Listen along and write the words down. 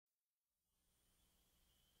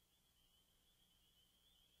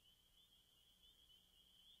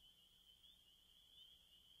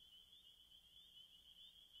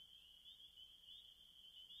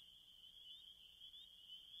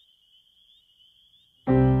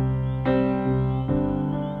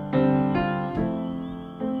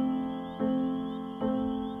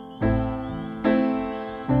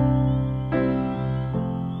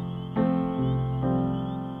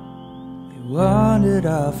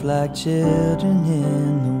wandered off like children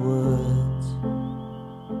in the woods.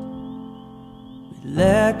 We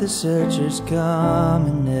let the searchers come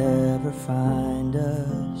and never find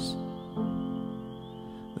us.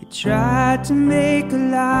 We tried to make a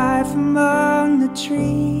life among the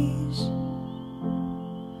trees,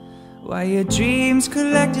 while your dreams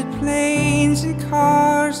collected planes and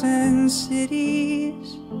cars and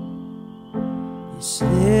cities. You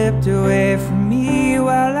slipped away from me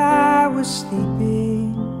while I was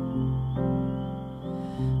sleeping,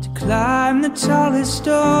 to climb the tallest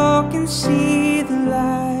oak and see the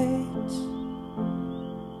lights.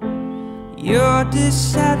 Your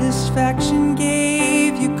dissatisfaction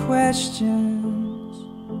gave you questions.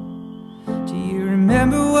 Do you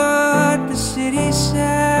remember what the city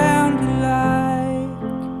sounded like?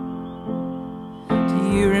 Do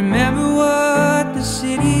you remember what the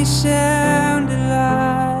city sounded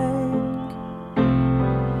like?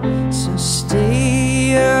 So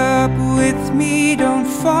stay up with me, don't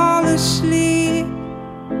fall asleep,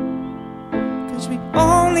 'cause we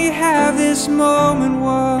only have this moment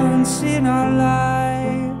once in our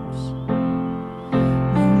lives.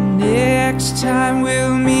 And next time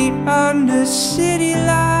we'll meet under city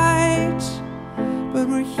lights, but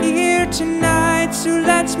we're here tonight, so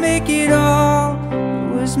let's make it all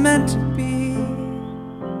it was meant to be.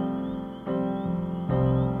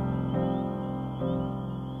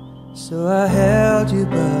 So I held you,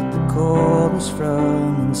 but the cold was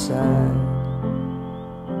from inside,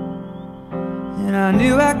 and I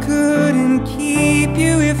knew I couldn't keep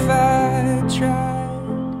you if I tried.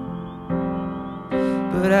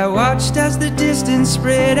 But I watched as the distance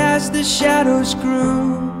spread, as the shadows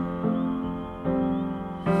grew,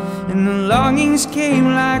 and the longings came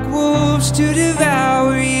like wolves to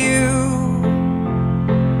devour you.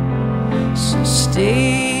 So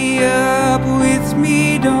stay up with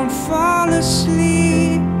me, don't fall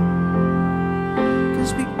asleep,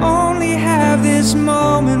 'cause we only have this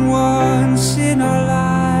moment once in our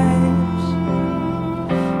lives.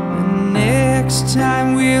 And next time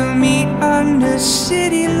we'll meet under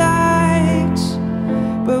city lights,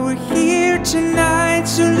 but we're here tonight,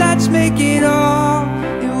 so let's make it all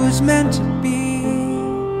it was meant to be.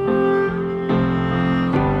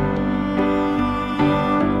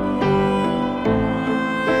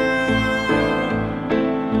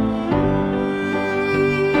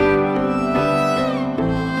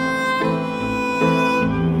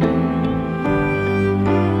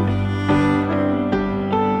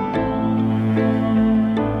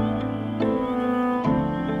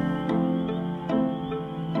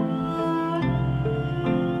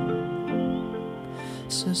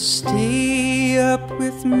 So stay up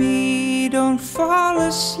with me, don't fall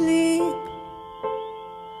asleep,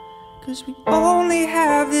 'cause we only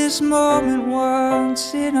have this moment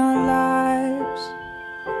once in our lives.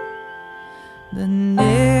 The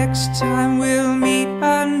next time we'll meet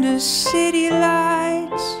under city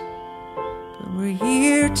lights, but we're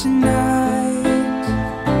here tonight.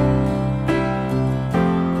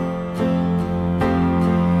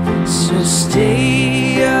 So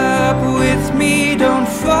stay up with me, don't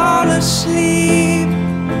fall asleep,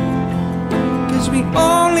 'cause we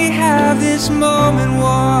only have this moment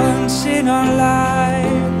once in our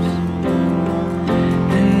lives.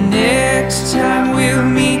 And next time we'll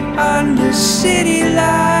meet under city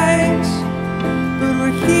lights, but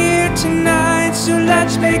we're here tonight, so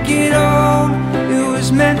let's make it all it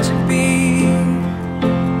was meant to be.